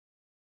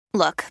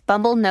Look,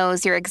 Bumble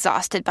knows you're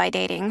exhausted by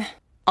dating.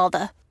 All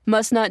the,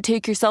 must not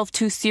take yourself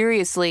too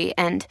seriously,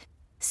 and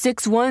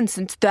 6'1"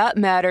 since that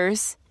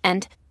matters.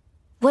 And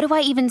what do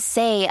I even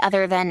say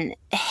other than,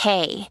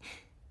 hey?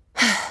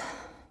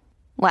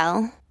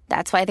 Well,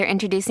 that's why they're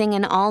introducing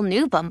an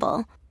all-new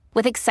Bumble,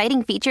 with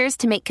exciting features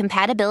to make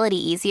compatibility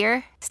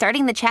easier,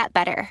 starting the chat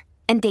better,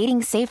 and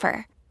dating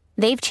safer.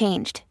 They've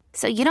changed,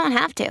 so you don't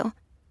have to.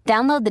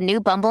 Download the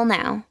new Bumble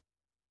now.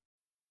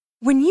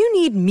 When you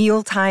need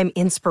mealtime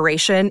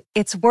inspiration,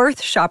 it's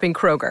worth shopping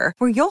Kroger,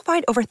 where you'll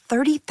find over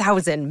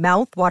 30,000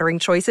 mouth-watering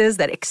choices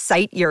that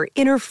excite your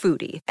inner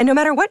foodie. And no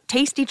matter what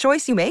tasty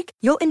choice you make,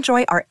 you'll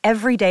enjoy our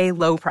everyday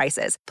low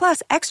prices,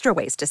 plus extra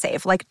ways to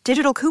save, like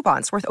digital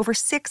coupons worth over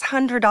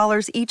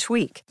 $600 each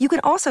week. You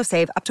can also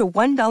save up to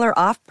 $1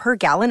 off per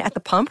gallon at the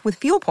pump with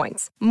fuel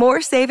points.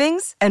 More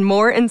savings and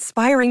more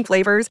inspiring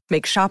flavors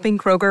make shopping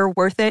Kroger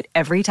worth it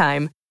every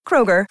time.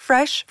 Kroger,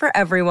 fresh for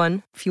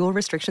everyone. Fuel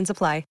restrictions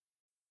apply.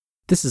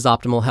 This is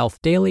Optimal Health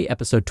Daily,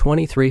 episode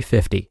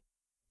 2350.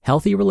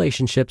 Healthy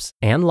Relationships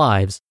and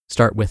Lives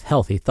Start with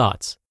Healthy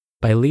Thoughts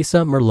by Lisa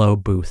Merlo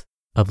Booth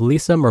of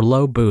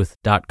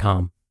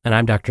lisamerlobooth.com. And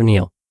I'm Dr.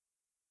 Neil.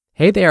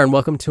 Hey there, and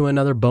welcome to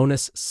another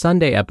bonus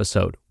Sunday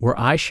episode where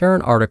I share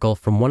an article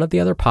from one of the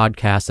other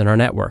podcasts in our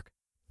network.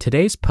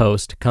 Today's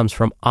post comes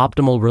from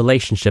Optimal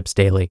Relationships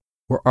Daily,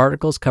 where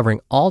articles covering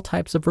all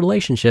types of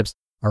relationships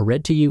are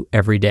read to you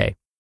every day.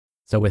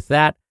 So with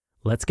that,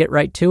 let's get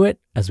right to it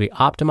as we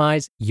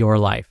optimize your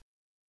life.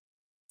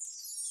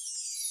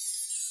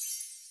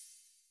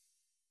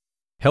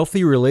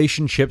 Healthy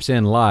Relationships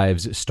and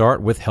Lives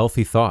Start with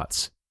Healthy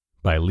Thoughts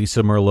by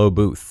Lisa Merlo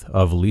Booth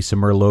of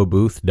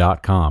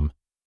lisamerlobooth.com.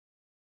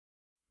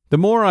 The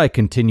more I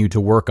continue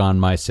to work on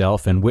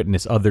myself and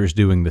witness others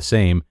doing the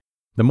same,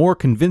 the more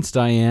convinced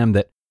I am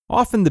that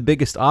often the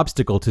biggest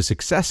obstacle to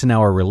success in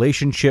our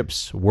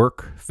relationships,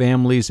 work,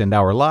 families, and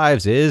our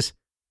lives is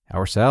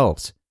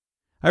ourselves.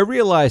 I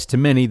realize to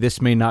many this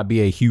may not be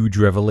a huge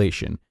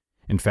revelation.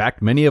 In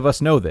fact, many of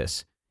us know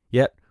this,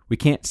 yet we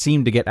can't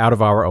seem to get out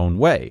of our own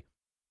way.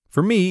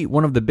 For me,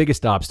 one of the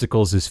biggest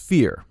obstacles is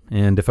fear,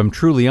 and if I'm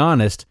truly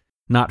honest,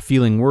 not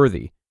feeling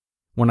worthy.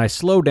 When I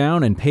slow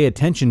down and pay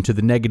attention to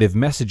the negative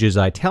messages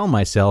I tell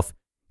myself,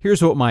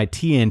 here's what my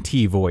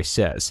TNT voice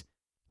says,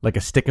 like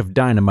a stick of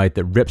dynamite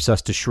that rips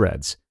us to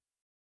shreds.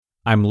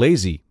 I'm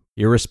lazy,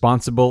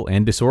 irresponsible,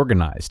 and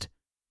disorganized.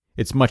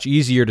 It's much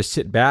easier to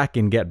sit back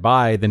and get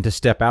by than to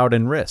step out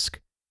and risk.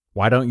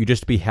 Why don't you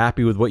just be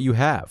happy with what you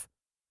have?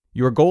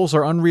 Your goals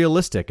are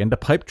unrealistic and a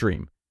pipe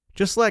dream.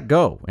 Just let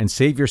go and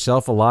save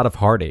yourself a lot of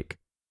heartache.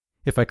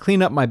 If I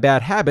clean up my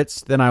bad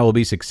habits, then I will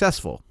be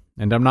successful,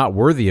 and I'm not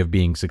worthy of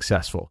being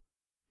successful.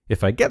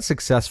 If I get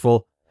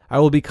successful, I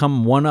will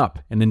become one-up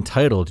and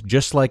entitled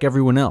just like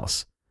everyone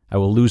else. I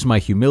will lose my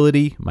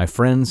humility, my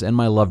friends, and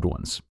my loved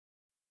ones.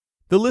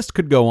 The list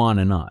could go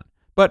on,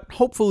 but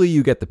hopefully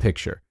you get the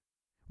picture.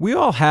 We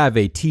all have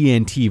a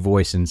TNT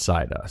voice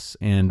inside us,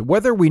 and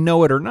whether we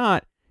know it or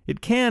not,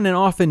 it can and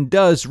often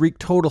does wreak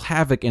total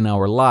havoc in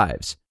our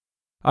lives.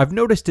 I've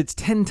noticed it's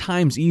 10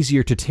 times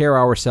easier to tear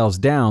ourselves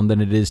down than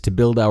it is to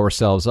build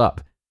ourselves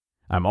up.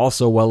 I'm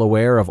also well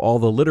aware of all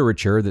the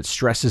literature that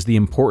stresses the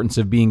importance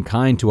of being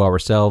kind to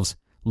ourselves,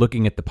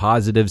 looking at the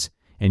positives,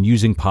 and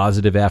using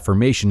positive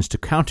affirmations to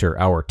counter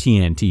our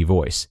TNT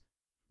voice.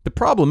 The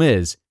problem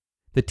is,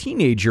 the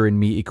teenager in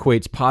me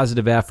equates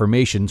positive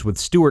affirmations with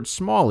Stuart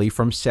Smalley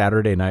from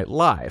Saturday Night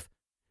Live,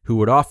 who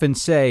would often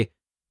say,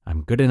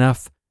 "I'm good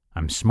enough,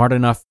 I'm smart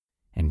enough,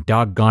 and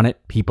doggone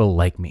it, people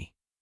like me."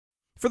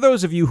 For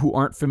those of you who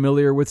aren't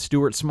familiar with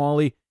Stuart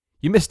Smalley,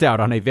 you missed out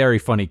on a very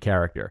funny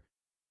character.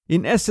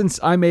 In essence,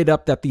 I made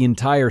up that the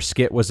entire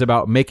skit was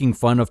about making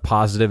fun of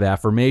positive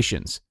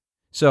affirmations.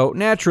 So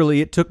naturally,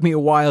 it took me a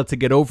while to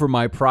get over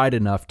my pride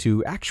enough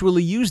to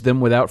actually use them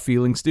without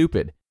feeling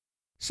stupid.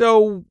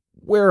 So,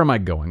 where am I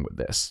going with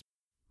this?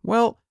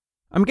 Well,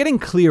 I'm getting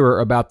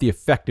clearer about the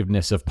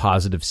effectiveness of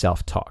positive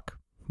self-talk.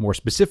 More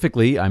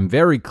specifically, I'm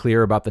very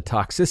clear about the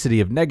toxicity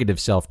of negative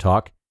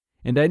self-talk,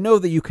 and I know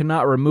that you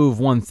cannot remove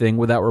one thing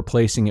without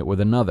replacing it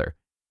with another.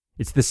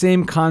 It's the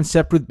same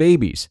concept with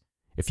babies.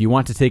 If you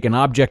want to take an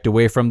object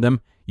away from them,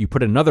 you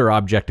put another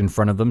object in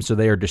front of them so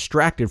they are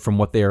distracted from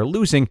what they are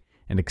losing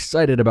and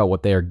excited about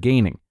what they are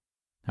gaining.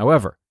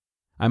 However,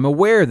 I'm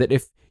aware that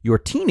if your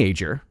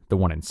teenager, the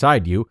one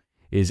inside you,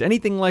 is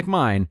anything like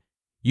mine,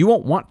 you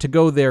won't want to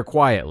go there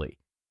quietly.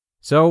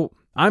 So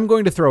I'm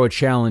going to throw a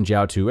challenge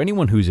out to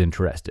anyone who's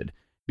interested,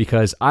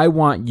 because I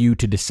want you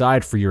to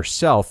decide for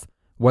yourself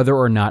whether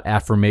or not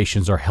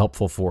affirmations are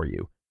helpful for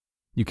you.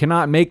 You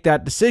cannot make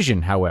that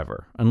decision,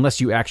 however,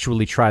 unless you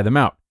actually try them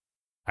out.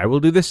 I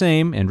will do the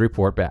same and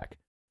report back.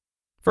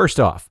 First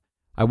off,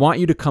 I want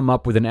you to come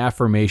up with an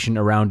affirmation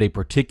around a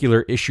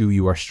particular issue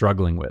you are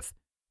struggling with.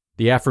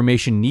 The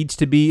affirmation needs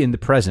to be in the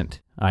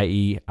present,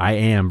 i.e., I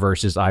am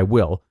versus I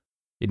will.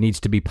 It needs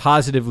to be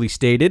positively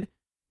stated,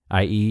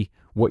 i.e.,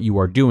 what you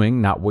are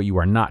doing, not what you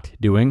are not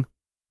doing.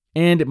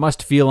 And it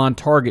must feel on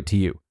target to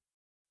you.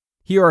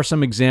 Here are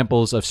some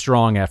examples of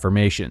strong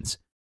affirmations.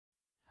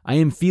 I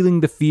am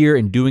feeling the fear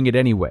and doing it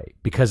anyway,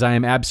 because I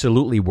am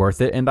absolutely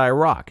worth it and I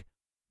rock.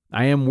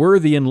 I am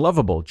worthy and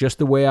lovable just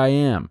the way I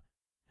am.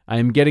 I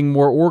am getting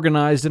more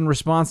organized and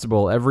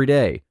responsible every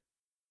day.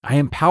 I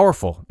am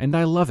powerful and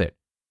I love it.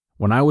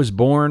 When I was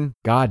born,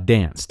 God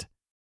danced.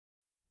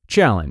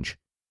 Challenge.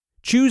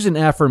 Choose an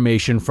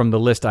affirmation from the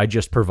list I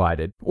just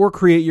provided, or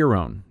create your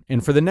own,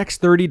 and for the next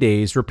 30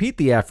 days, repeat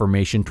the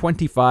affirmation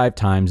 25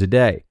 times a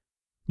day.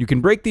 You can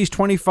break these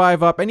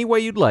 25 up any way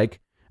you'd like,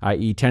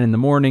 i.e. 10 in the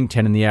morning,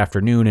 10 in the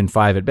afternoon, and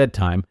 5 at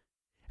bedtime,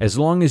 as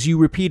long as you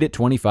repeat it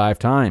 25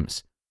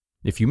 times.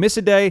 If you miss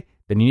a day,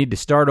 then you need to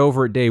start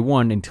over at day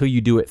 1 until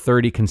you do it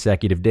 30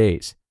 consecutive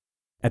days.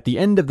 At the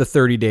end of the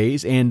 30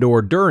 days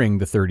and/or during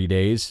the 30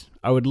 days,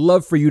 I would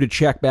love for you to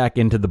check back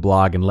into the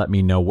blog and let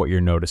me know what you're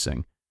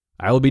noticing.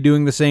 I will be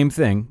doing the same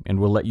thing, and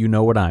will let you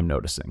know what I'm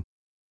noticing.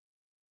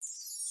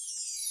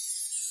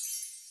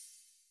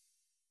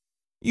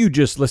 You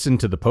just listened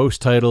to the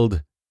post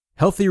titled,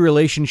 Healthy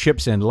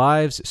Relationships and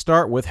Lives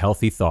Start with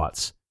Healthy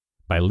Thoughts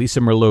by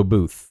Lisa Merlo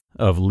Booth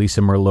of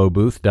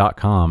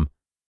lisamerlobooth.com.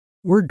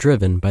 We're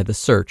driven by the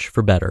search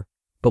for better,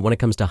 but when it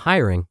comes to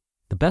hiring,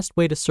 the best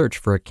way to search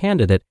for a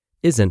candidate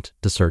isn't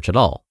to search at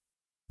all.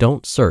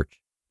 Don't search,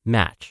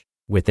 match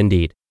with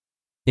Indeed.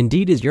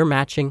 Indeed is your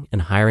matching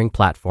and hiring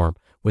platform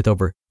with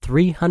over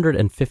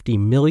 350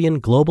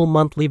 million global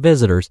monthly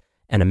visitors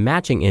and a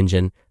matching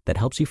engine that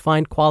helps you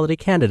find quality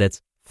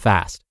candidates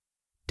fast.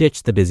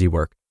 Ditch the busy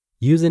work.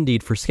 Use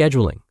Indeed for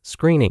scheduling,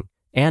 screening,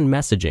 and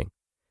messaging.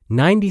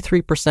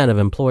 93% of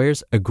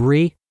employers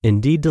agree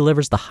Indeed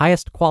delivers the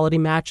highest quality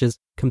matches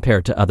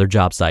compared to other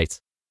job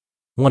sites.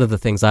 One of the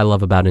things I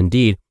love about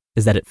Indeed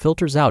is that it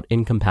filters out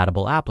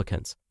incompatible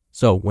applicants.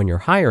 So when you're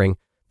hiring,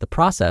 the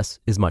process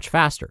is much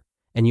faster,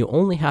 and you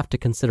only have to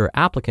consider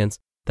applicants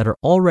that are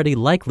already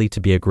likely to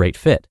be a great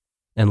fit.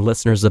 And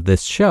listeners of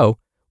this show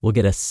will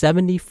get a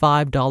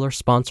 $75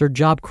 sponsored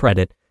job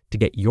credit to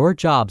get your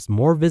jobs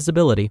more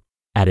visibility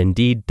at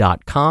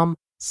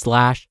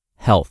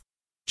Indeed.com/health.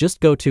 Just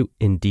go to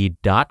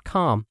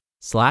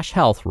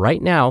Indeed.com/health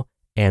right now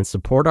and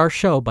support our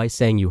show by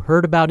saying you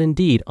heard about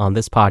Indeed on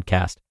this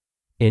podcast.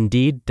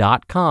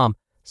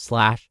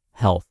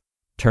 Indeed.com/health.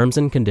 Terms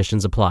and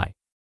conditions apply.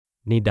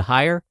 Need to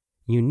hire?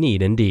 You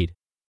need Indeed.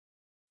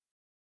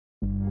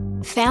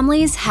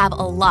 Families have a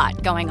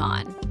lot going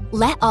on.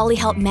 Let Ollie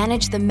help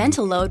manage the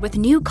mental load with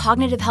new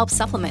cognitive help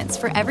supplements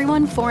for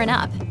everyone 4 and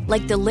up,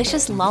 like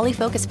delicious Lolly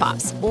Focus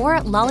Pops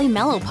or Lolly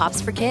Mellow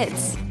Pops for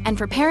kids. And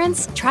for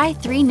parents, try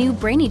 3 new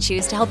Brainy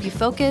Chews to help you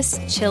focus,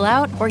 chill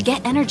out, or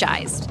get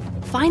energized.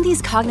 Find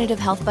these cognitive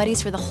health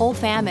buddies for the whole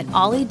fam at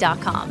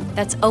ollie.com.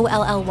 That's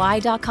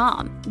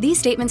OLLY.com. These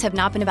statements have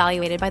not been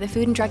evaluated by the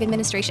Food and Drug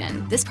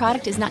Administration. This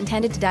product is not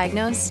intended to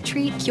diagnose,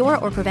 treat, cure,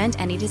 or prevent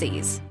any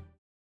disease.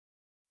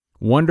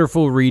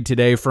 Wonderful read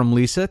today from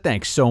Lisa.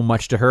 Thanks so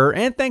much to her,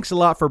 and thanks a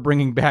lot for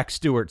bringing back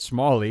Stuart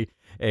Smalley,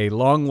 a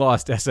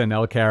long-lost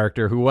SNL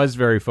character who was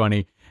very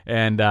funny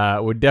and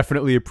would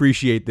definitely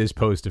appreciate this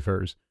post of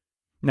hers.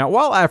 Now,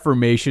 while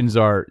affirmations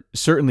are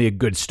certainly a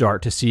good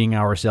start to seeing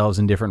ourselves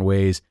in different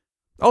ways,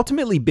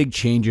 ultimately big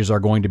changes are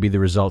going to be the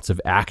results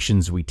of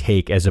actions we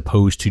take as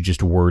opposed to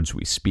just words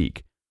we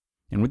speak.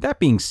 And with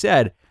that being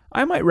said,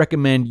 I might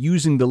recommend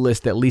using the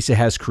list that Lisa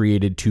has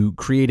created to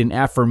create an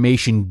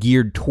affirmation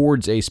geared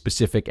towards a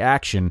specific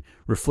action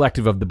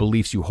reflective of the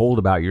beliefs you hold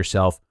about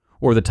yourself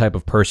or the type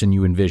of person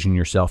you envision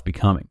yourself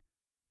becoming.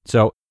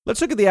 So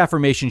let's look at the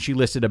affirmation she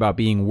listed about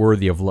being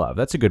worthy of love.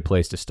 That's a good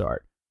place to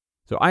start.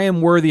 So I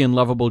am worthy and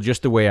lovable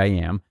just the way I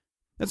am.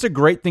 That's a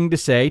great thing to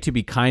say, to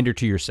be kinder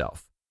to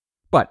yourself.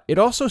 But it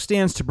also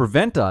stands to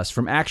prevent us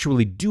from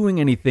actually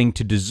doing anything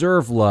to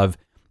deserve love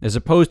as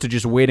opposed to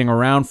just waiting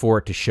around for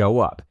it to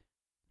show up.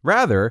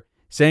 Rather,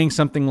 saying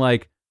something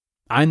like,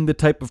 I'm the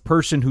type of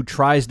person who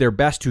tries their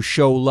best to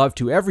show love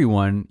to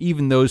everyone,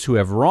 even those who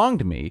have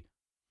wronged me.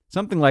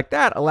 Something like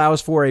that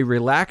allows for a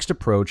relaxed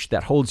approach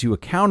that holds you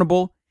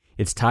accountable,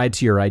 it's tied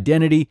to your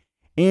identity,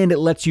 and it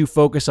lets you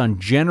focus on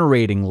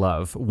generating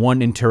love,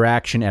 one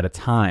interaction at a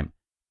time.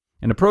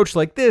 An approach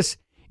like this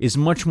is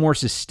much more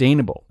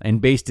sustainable and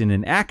based in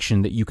an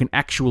action that you can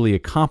actually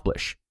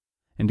accomplish.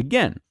 And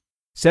again,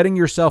 setting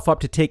yourself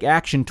up to take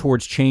action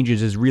towards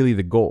changes is really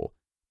the goal.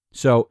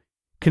 So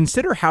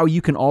consider how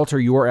you can alter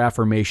your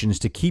affirmations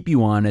to keep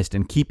you honest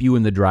and keep you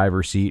in the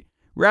driver's seat,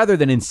 rather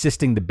than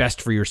insisting the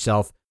best for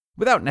yourself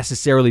without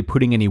necessarily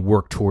putting any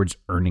work towards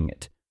earning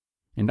it.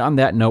 And on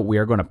that note, we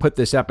are going to put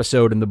this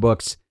episode in the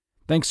books.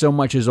 Thanks so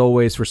much as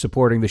always for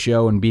supporting the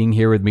show and being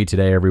here with me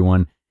today,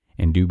 everyone.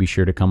 And do be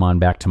sure to come on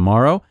back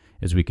tomorrow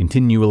as we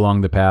continue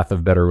along the path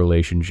of better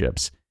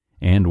relationships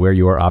and where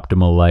your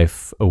optimal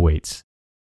life awaits.